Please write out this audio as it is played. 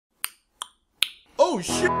Oh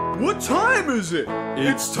shit! What time is it?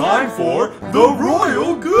 It's time for the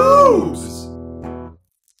Royal Goobs!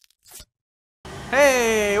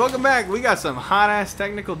 Hey, welcome back. We got some hot-ass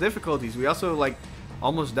technical difficulties. We also, like,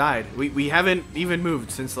 almost died. We haven't even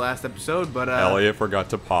moved since the last episode, but, Elliot forgot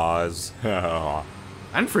to pause. I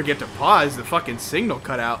didn't forget to pause. The fucking signal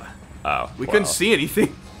cut out. Oh, We couldn't see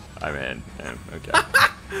anything. I mean, okay.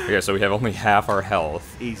 Okay, so we have only half our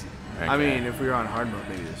health. Easy. Okay. I mean, if we were on hard mode,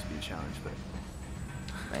 maybe this would be a challenge, but...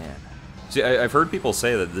 Man. See, I've heard people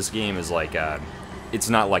say that this game is like, it's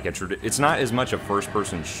not like it's not as much a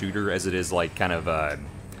first-person shooter as it is like kind of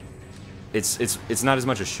it's not as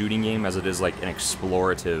much a shooting game as it is like an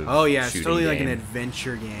explorative. Oh yeah, it's shooting totally like game. an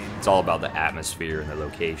adventure game. It's all about the atmosphere and the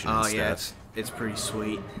location and Oh stuff. yeah, it's pretty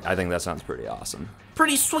sweet. I think that sounds pretty awesome.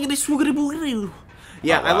 Pretty swiggity swiggity boogity.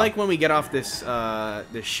 Yeah, Oh, wow. I like when we get off this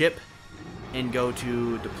this ship and go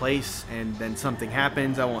to the place, and then something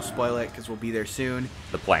happens. I won't spoil it because we'll be there soon.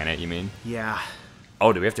 The planet, you mean? Yeah.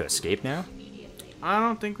 Oh, do we have to escape now? I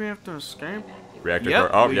don't think we have to escape. Reactor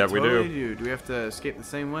Yep, core. Oh, we yeah, totally we do. Do we have to escape the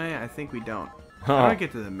same way? I think we don't. Huh. How do I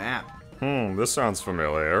get to the map? This sounds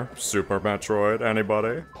familiar. Super Metroid,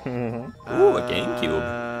 anybody? Ooh, a GameCube.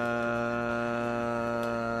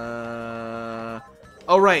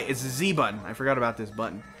 Oh right, it's a Z button. I forgot about this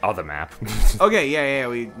button. Oh, the map. Okay, yeah,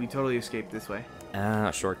 we totally escaped this way.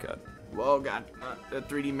 Shortcut. Oh god, the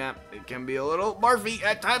 3D map, it can be a little barfy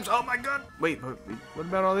at times. Oh my god. Wait, what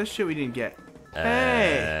about all this shit we didn't get?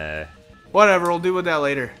 Hey! Whatever, we'll deal with that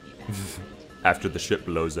later. After the ship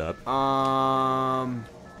blows up.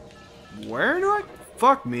 Where do I...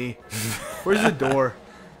 Fuck me. Where's the door?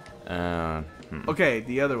 Okay,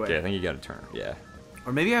 the other way. Okay, I think you gotta turn. Yeah.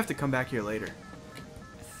 Or maybe I have to come back here later.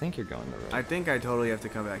 I think you're going the right. I think I totally have to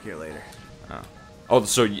come back here later. Oh,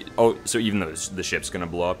 so even though the ship's gonna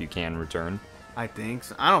blow up, you can return. I think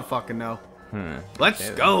so. I don't fucking know. Let's Okay,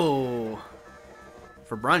 then. go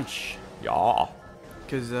for brunch. Yeah.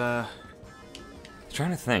 Cause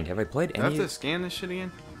Trying to think. Have I played do I have any? to scan this shit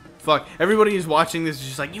again? Fuck. Everybody who's watching this is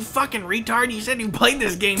just like, you fucking retard. You said you played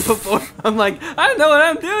this game before. I'm like, I don't know what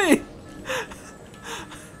I'm doing.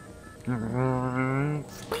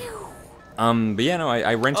 But yeah, no,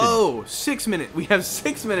 I rented. Oh, 6 minutes. We have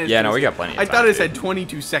 6 minutes. Yeah, no, we got plenty of I time, thought it dude. said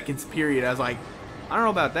 22 seconds period. I was like, I don't know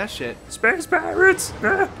about that shit. Space Pirates.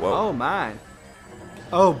 Whoa. Oh my.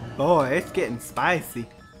 Oh boy, it's getting spicy.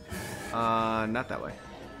 Not that way.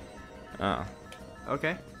 Oh,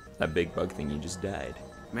 Okay. that big bug thing, you just died.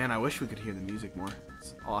 Man, I wish we could hear the music more.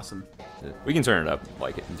 It's awesome. We can turn it up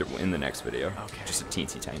like in the next video. Okay. Just a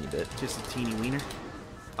teensy tiny bit. Just a teeny wiener.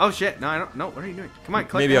 Oh shit, no, I don't know. What are you doing? Come on,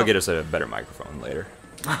 collect Maybe the I'll help. get us a better microphone later.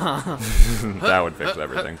 That would fix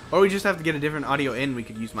everything. Or we just have to get a different audio in. We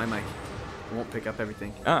could use my mic. It won't pick up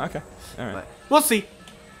everything. Oh, okay. All right. But we'll see.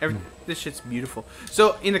 This shit's beautiful.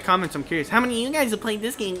 So, in the comments, I'm curious, how many of you guys have played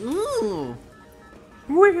this game? Ooh.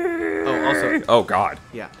 Oh, also, Oh God.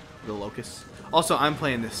 yeah, the locusts. Also, I'm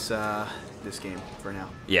playing this this game for now.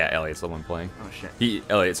 Yeah, Elliot's the one playing. Oh shit.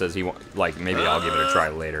 Elliot says like maybe I'll give it a try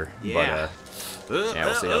later. Yeah. But yeah,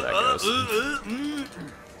 we'll see how that goes.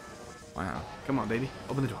 Wow. Come on, baby.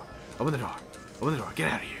 Open the door. Open the door. Open the door.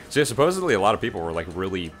 Get out of here. So supposedly a lot of people were like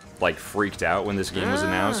really like freaked out when this game was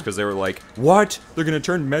announced because they were like, "What? They're gonna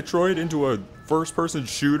turn Metroid into a first-person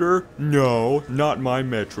shooter? No, not my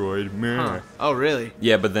Metroid." Meh. Huh. Oh, really?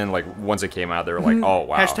 Yeah, but then like once it came out, they were like, "Oh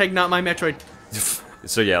wow." Hashtag not my Metroid.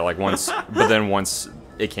 So yeah, like once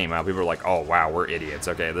it came out, people were like, "Oh wow, we're idiots."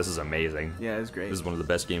 Okay, this is amazing. Yeah, it's great. This is one of the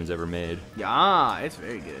best games ever made. Yeah, it's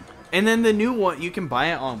very good. And then the new one, you can buy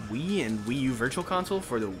it on Wii and Wii U Virtual Console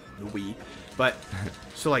for the Wii. But,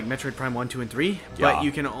 so like Metroid Prime 1, 2, and 3, Yeah. but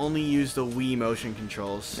you can only use the Wii motion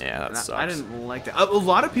controls. Yeah, that And sucks. I didn't like that. A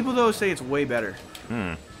lot of people, though, say it's way better.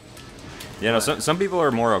 Yeah, no, some people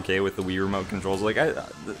are more okay with the Wii remote controls. Like, the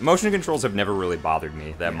motion controls have never really bothered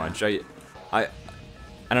me that much. I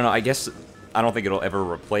don't know. I guess I don't think it'll ever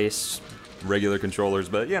replace regular controllers,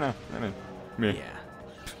 but you know, I mean, meh.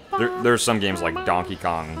 Yeah. There's some games like Donkey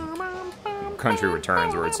Kong Country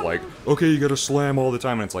Returns where it's like, okay, you gotta slam all the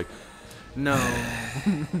time, and it's like, No.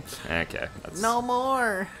 okay, that's, No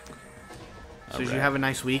more. So did you have a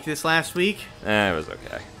nice week this last week? it was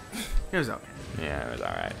okay. It was okay. Yeah, it was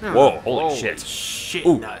all right. Oh, Whoa, holy shit! Shit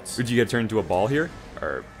Ooh, nuts. did you get turned into a ball here,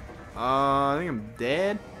 or I think I'm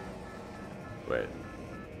dead. wait?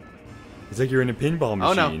 It's like you're in a pinball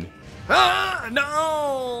Oh, no. machine. Ah,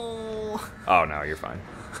 no! Oh no, you're fine.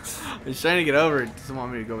 I was trying to get over it. Doesn't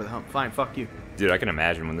want me to go over the hump. Fine, fuck you. Dude, I can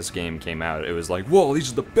imagine when this game came out, it was like, whoa,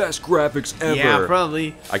 these are the best graphics ever. Yeah,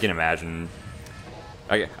 probably. I can imagine.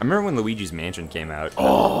 I remember when Luigi's Mansion came out.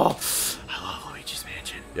 Oh, I love Luigi's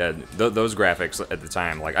Mansion. Yeah, those graphics at the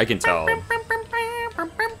time, like, I can tell.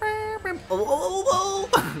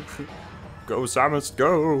 Go, Samus,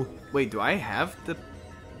 go! Wait, do I have the...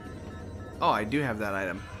 Oh, I do have that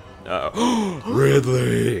item. Uh-oh.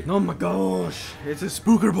 Ridley! Oh my gosh, it's a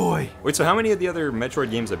spooker boy. Wait, so how many of the other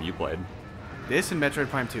Metroid games have you played? This and Metroid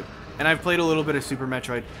Prime 2. And I've played a little bit of Super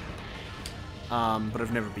Metroid. But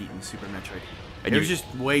I've never beaten Super Metroid. And It was just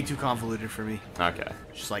way too convoluted for me. Okay.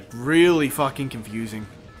 Just like really fucking confusing.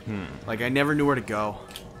 Like I never knew where to go.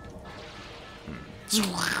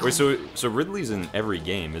 Wait, so Ridley's in every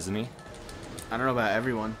game, isn't he? I don't know about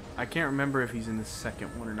everyone. I can't remember if he's in the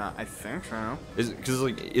second one or not. I think so. Because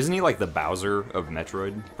like, isn't he like the Bowser of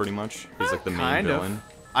Metroid, pretty much? He's like the main Kind of. villain.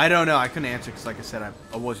 I don't know. I couldn't answer because, like I said,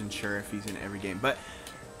 I wasn't sure if he's in every game. But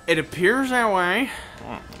it appears that way.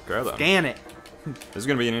 Oh, okay then. Scan it. This is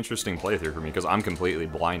gonna be an interesting playthrough for me because I'm completely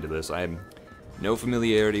blind to this. I have no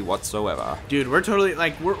familiarity whatsoever. Dude, we're totally,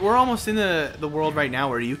 like, we're almost in the world right now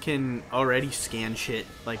where you can already scan shit,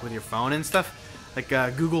 like, with your phone and stuff. Like,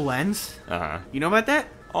 Google Lens. Uh-huh. You know about that?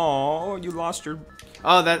 Oh, you lost your...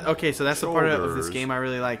 Oh, okay, so that's the part of this Shoulders. game I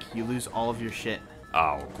really like. You lose all of your shit.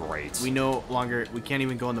 Oh, great. We can't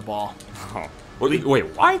even go in the ball. Oh. Wait,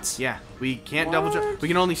 what? Yeah, we can't double jump. We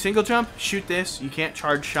can only single jump, shoot this. You can't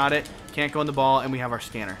charge shot it. Can't go in the ball, and we have our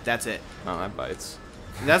scanner. That's it. Oh, that bites.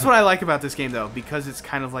 That's what I like about this game, though, because it's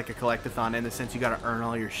kind of like a collectathon in the sense you gotta earn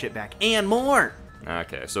all your shit back and more.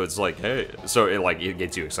 Okay, so it's like, hey, so it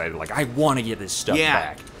gets you excited, like, I want to get this stuff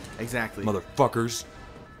back. Exactly. Motherfuckers.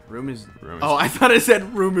 Room is... Room is- Oh, I thought it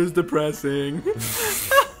said room is depressing.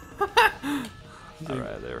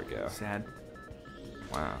 Alright, there we go. Sad.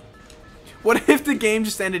 Wow. What if the game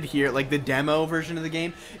just ended here, like the demo version of the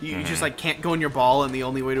game? You just like can't go in your ball, and the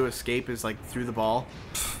only way to escape is like through the ball.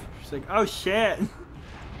 It's like, oh shit.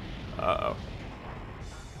 Uh-oh.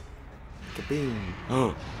 Kaboom.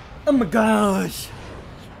 Oh my gosh.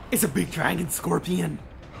 It's a big dragon scorpion.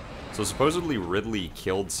 So supposedly Ridley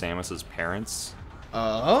killed Samus's parents.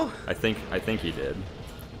 Oh? I think he did.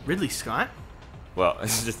 Ridley Scott? Well,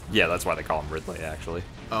 it's just, yeah, that's why they call him Ridley, actually.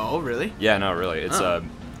 Oh, really? Yeah, no, really. It's, Oh.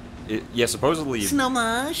 yeah, supposedly,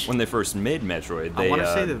 Snowmash. when they first made Metroid, they, I want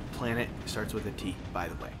to say the planet starts with a T, by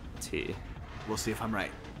the way. T. We'll see if I'm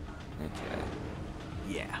right. Okay.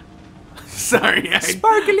 Yeah. Sorry.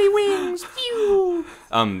 Sparkly wings! Phew!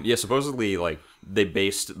 Yeah, supposedly, like, they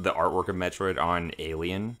based the artwork of Metroid on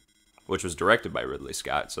Alien, which was directed by Ridley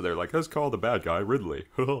Scott, so they're like, let's call the bad guy Ridley.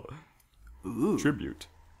 Ooh. Tribute.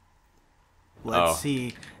 Let's Oh.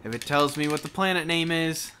 see if it tells me what the planet name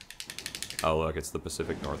is. Oh, look, it's the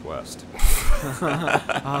Pacific Northwest.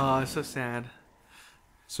 Oh, it's so sad.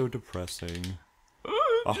 So depressing.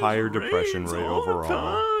 A higher depression rate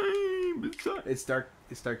overall. It's dark.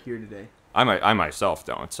 It's dark here today. I myself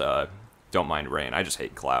don't mind rain. I just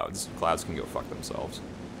hate clouds. Clouds can go fuck themselves.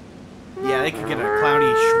 Yeah, they could get a cloudy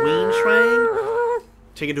schween.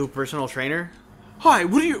 Take it to a personal trainer. Hi,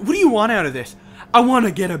 what do you want out of this? I want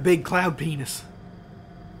to get a big cloud penis.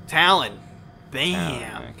 Talon.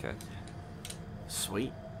 Bam. Oh, okay.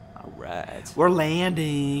 Sweet. All right. We're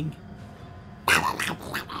landing.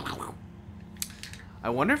 I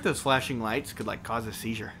wonder if those flashing lights could like cause a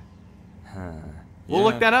seizure. We'll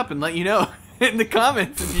look that up and let you know in the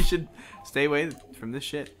comments if you should stay away from this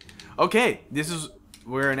shit. Okay,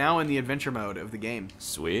 we're now in the adventure mode of the game.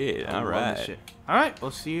 Sweet. I All love right. this shit. All right,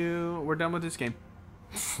 we'll see you. We're done with this game.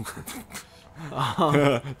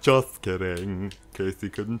 Just kidding. In case you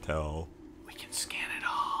couldn't tell. We can scan it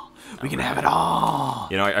all. We can have it all.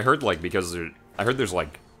 You know, I heard like I heard there's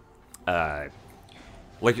like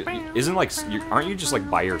isn't like aren't you just like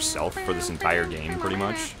by yourself for this entire game pretty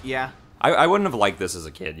much? Yeah. I wouldn't have liked this as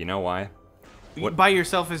a kid. You know why? What? By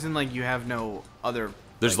yourself isn't like you have no other.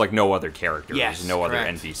 There's like no other characters, Yes, no other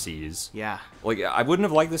correct. NPCs. Yeah. Like I wouldn't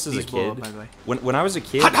have liked this as These a blow kid. up, by the way. When I was a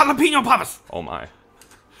kid. Hot jalapeno poppers. Oh my.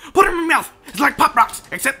 Put them in your mouth. It's like Pop Rocks,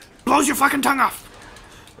 except blows your fucking tongue off.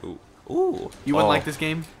 Ooh. Ooh. You wouldn't like this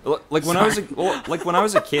game? Like when I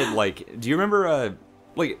was a kid, like, do you remember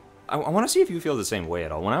like I want to see if you feel the same way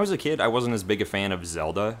at all. When I was a kid, I wasn't as big a fan of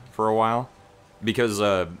Zelda for a while because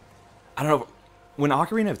I don't know, when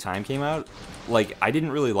Ocarina of Time came out, like I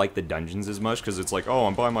didn't really like the dungeons as much because it's like, oh,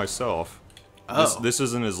 I'm by myself. Oh. This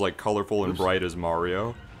isn't as like colorful and bright as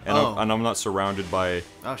Mario, and Oh. I'm not surrounded by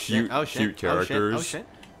Oh shit. cute characters. Oh shit.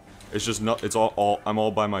 It's just not. It's all. I'm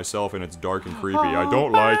all by myself, and it's dark and creepy. I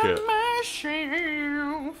don't like it.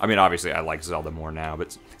 I mean, obviously, I like Zelda more now,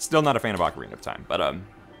 but still not a fan of Ocarina of Time. But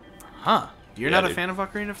Huh? You're Yeah, not a dude. fan of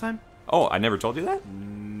Ocarina of Time? oh, I never told you that.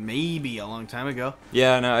 Maybe a long time ago.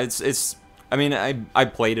 Yeah, no, it's. I mean, I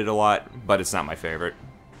played it a lot, but it's not my favorite.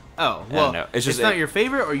 Oh, I well, don't know. it's just not your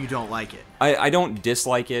favorite, or you don't like it? I don't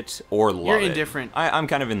dislike it or love it. You're indifferent. I'm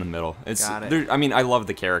kind of in the middle. Got it. I mean, I love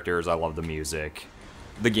the characters. I love the music.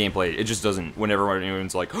 The gameplay, it just doesn't... Whenever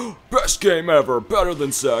anyone's like, oh, best game ever, better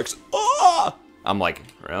than sex. Ah! I'm like,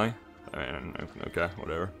 really? I mean, okay,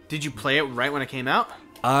 whatever. Did you play it right when it came out?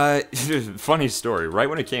 Funny story. Right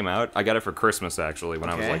when it came out, I got it for Christmas, actually,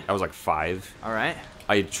 when I was like 5. All right.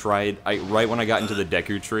 Right when I got into the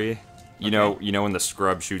Deku tree, you know when the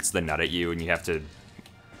scrub shoots the nut at you and you have to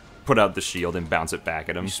put out the shield and bounce it back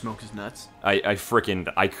at him. You smoke his nuts? I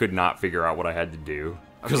could not figure out what I had to do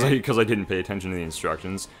because I didn't pay attention to the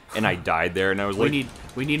instructions, and I died there, and I was like,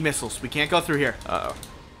 we need missiles. We can't go through here. Uh-oh.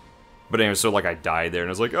 But anyway, so like I died there, and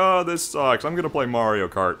I was like, oh, this sucks. I'm gonna play Mario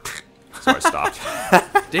Kart. So I stopped.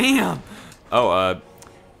 Damn. Oh,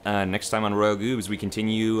 next time on Royal Goobs, we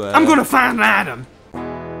continue. I'm gonna find Adam.